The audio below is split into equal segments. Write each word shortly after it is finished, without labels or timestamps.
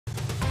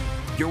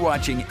You're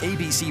watching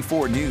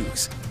ABC4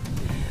 News.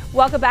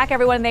 Welcome back,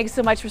 everyone. Thanks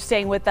so much for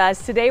staying with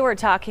us. Today we're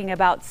talking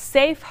about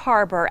Safe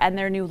Harbor and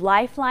their new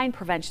Lifeline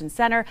Prevention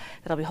Center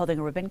that'll be holding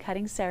a ribbon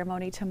cutting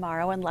ceremony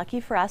tomorrow. And lucky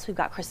for us, we've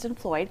got Kristen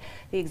Floyd,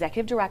 the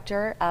executive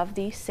director of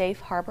the Safe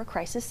Harbor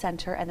Crisis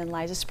Center, and then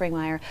Liza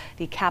Springmeyer,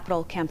 the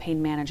capital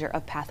campaign manager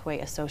of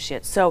Pathway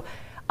Associates. So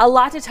a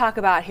lot to talk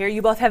about here.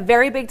 You both have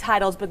very big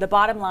titles, but the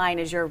bottom line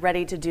is you're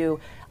ready to do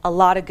a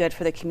lot of good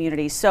for the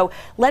community. So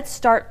let's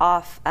start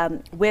off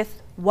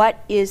with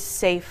what is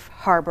Safe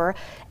Harbor?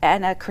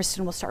 And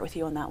Kristen, we'll start with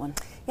you on that one.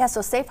 Yeah,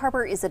 so Safe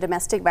Harbor is a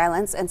domestic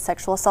violence and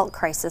sexual assault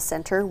crisis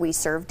center. We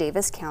serve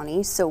Davis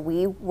County, so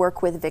we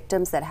work with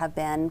victims that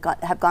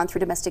have gone through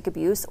domestic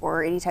abuse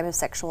or any type of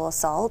sexual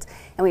assault,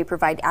 and we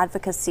provide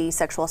advocacy,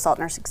 sexual assault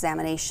nurse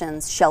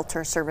examinations,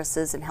 shelter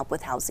services, and help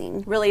with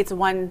housing. Really, it's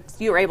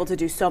you were able to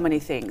do so many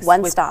things.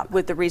 One stop.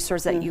 With the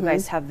resource that you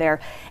guys have there.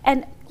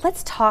 And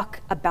let's talk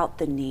about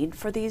the need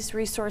for these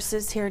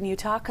resources here in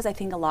Utah, because I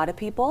think a lot of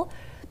people,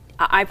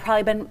 I've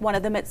probably been one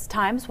of them at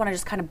times, want to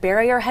just kind of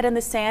bury our head in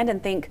the sand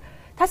and think,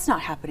 that's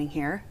not happening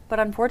here. But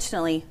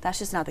unfortunately, that's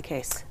just not the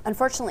case.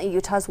 Unfortunately,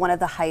 Utah is one of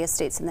the highest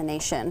states in the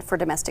nation for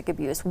domestic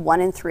abuse.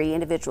 1 in 3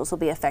 individuals will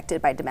be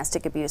affected by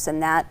domestic abuse,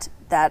 and that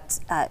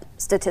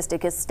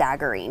statistic is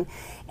staggering.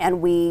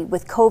 And we,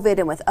 with COVID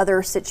and with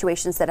other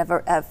situations that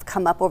have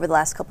come up over the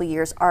last couple of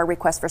years, our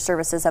requests for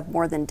services have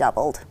more than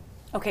doubled.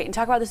 Okay, and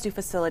talk about this new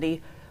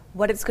facility,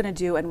 what it's going to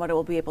do and what it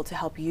will be able to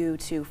help you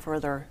to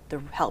further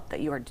the help that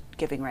you are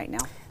giving right now.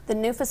 The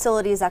new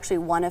facility is actually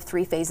one of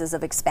 3 phases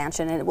of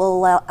expansion, and it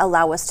will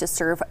allow us to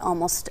serve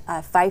almost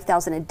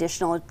 5,000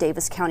 additional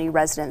Davis County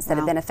residents that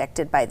have been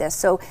affected by this.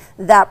 So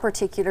that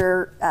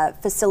particular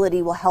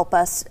facility will help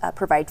us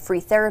provide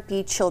free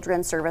therapy,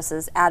 children's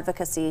services,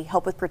 advocacy,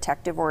 help with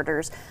protective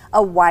orders,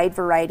 a wide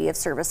variety of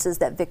services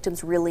that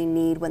victims really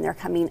need when they're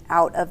coming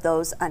out of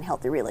those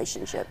unhealthy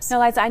relationships.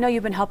 Now, Liza, I know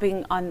you've been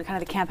helping on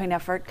kind of the campaign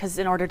effort, because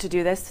in order to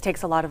do this, it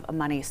takes a lot of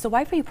money. So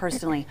why for you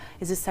personally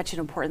is this such an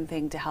important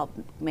thing to help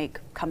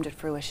come to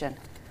fruition?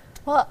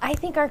 Well, I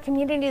think our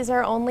communities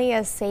are only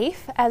as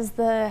safe as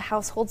the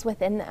households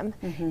within them.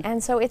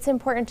 And so it's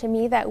important to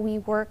me that we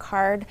work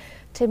hard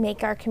to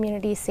make our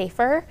communities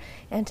safer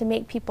and to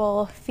make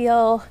people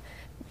feel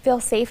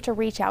safe to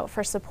reach out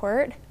for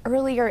support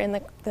earlier in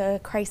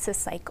the crisis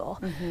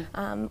cycle.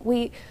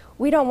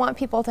 We don't want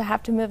people to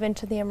have to move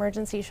into the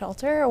emergency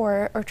shelter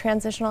or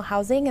transitional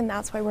housing, and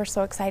that's why we're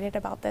so excited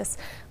about this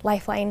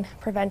Lifeline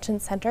Prevention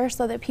Center,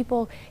 so that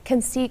people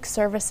can seek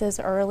services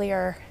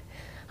earlier,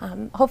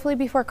 hopefully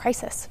before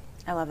crisis.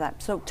 I love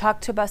that. So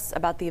talk to us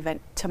about the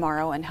event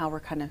tomorrow and how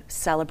we're kind of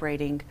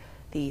celebrating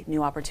the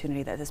new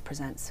opportunity that this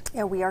presents.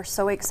 Yeah, we are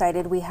so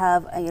excited. We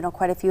have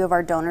quite a few of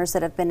our donors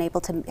that have been able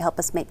to help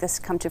us make this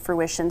come to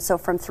fruition. So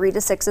from 3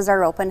 to 6 is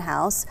our open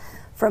house.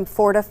 From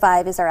 4 to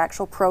 5 is our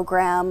actual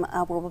program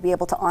where we'll be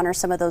able to honor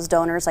some of those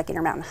donors, like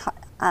Intermountain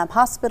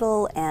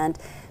Hospital and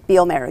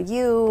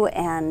BOMERU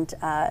and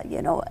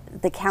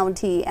the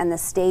county and the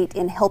state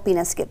in helping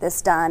us get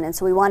this done. And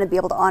so we want to be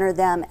able to honor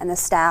them and the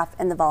staff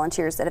and the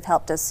volunteers that have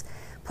helped us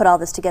put all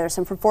this together.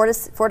 So from 4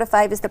 to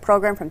 5 is the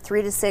program. From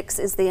 3 to 6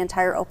 is the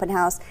entire open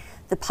house.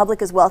 The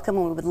public is welcome,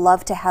 and we would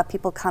love to have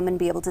people come and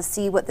be able to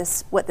see what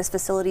this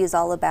facility is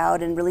all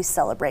about and really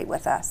celebrate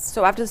with us.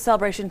 So after the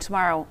celebration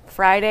tomorrow,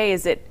 Friday,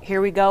 is it here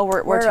we go?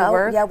 We're to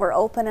work? Yeah, we're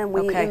open, and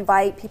we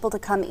invite people to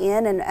come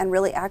in and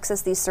really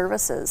access these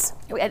services.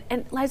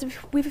 And Liza,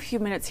 we have a few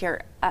minutes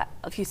here,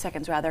 a few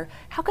seconds rather.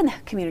 How can the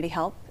community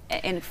help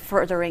in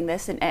furthering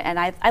this? And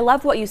I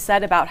love what you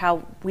said about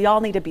how we all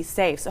need to be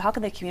safe. So how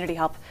can the community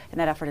help in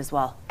that effort as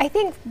well? I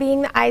think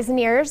being the eyes and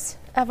ears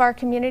of our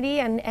community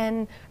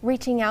and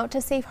reaching out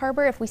to Safe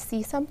Harbor if we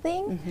see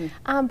something,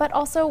 but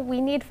also we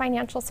need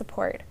financial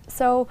support.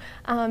 So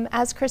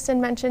as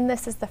Kristen mentioned,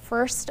 this is the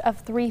first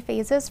of 3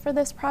 phases for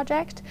this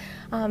project.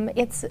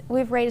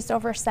 We've raised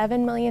over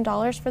 $7 million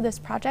for this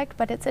project,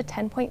 but it's a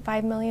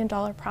 $10.5 million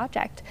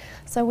project.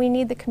 So we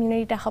need the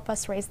community to help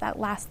us raise that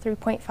last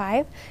 3.5.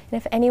 And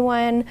if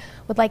anyone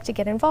would like to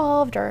get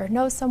involved or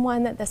knows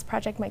someone that this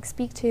project might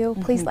speak to,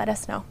 please let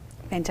us know.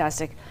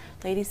 Fantastic.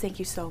 Ladies, thank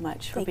you so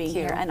much for being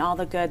here and all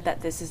the good that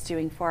this is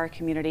doing for our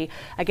community.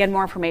 Again,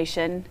 more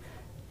information,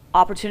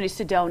 opportunities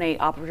to donate,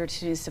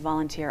 opportunities to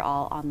volunteer,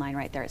 all online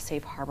right there at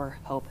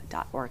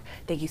safeharborhope.org.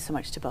 Thank you so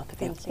much to both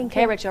of you. Thank you.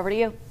 Okay, Rich, over to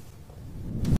you.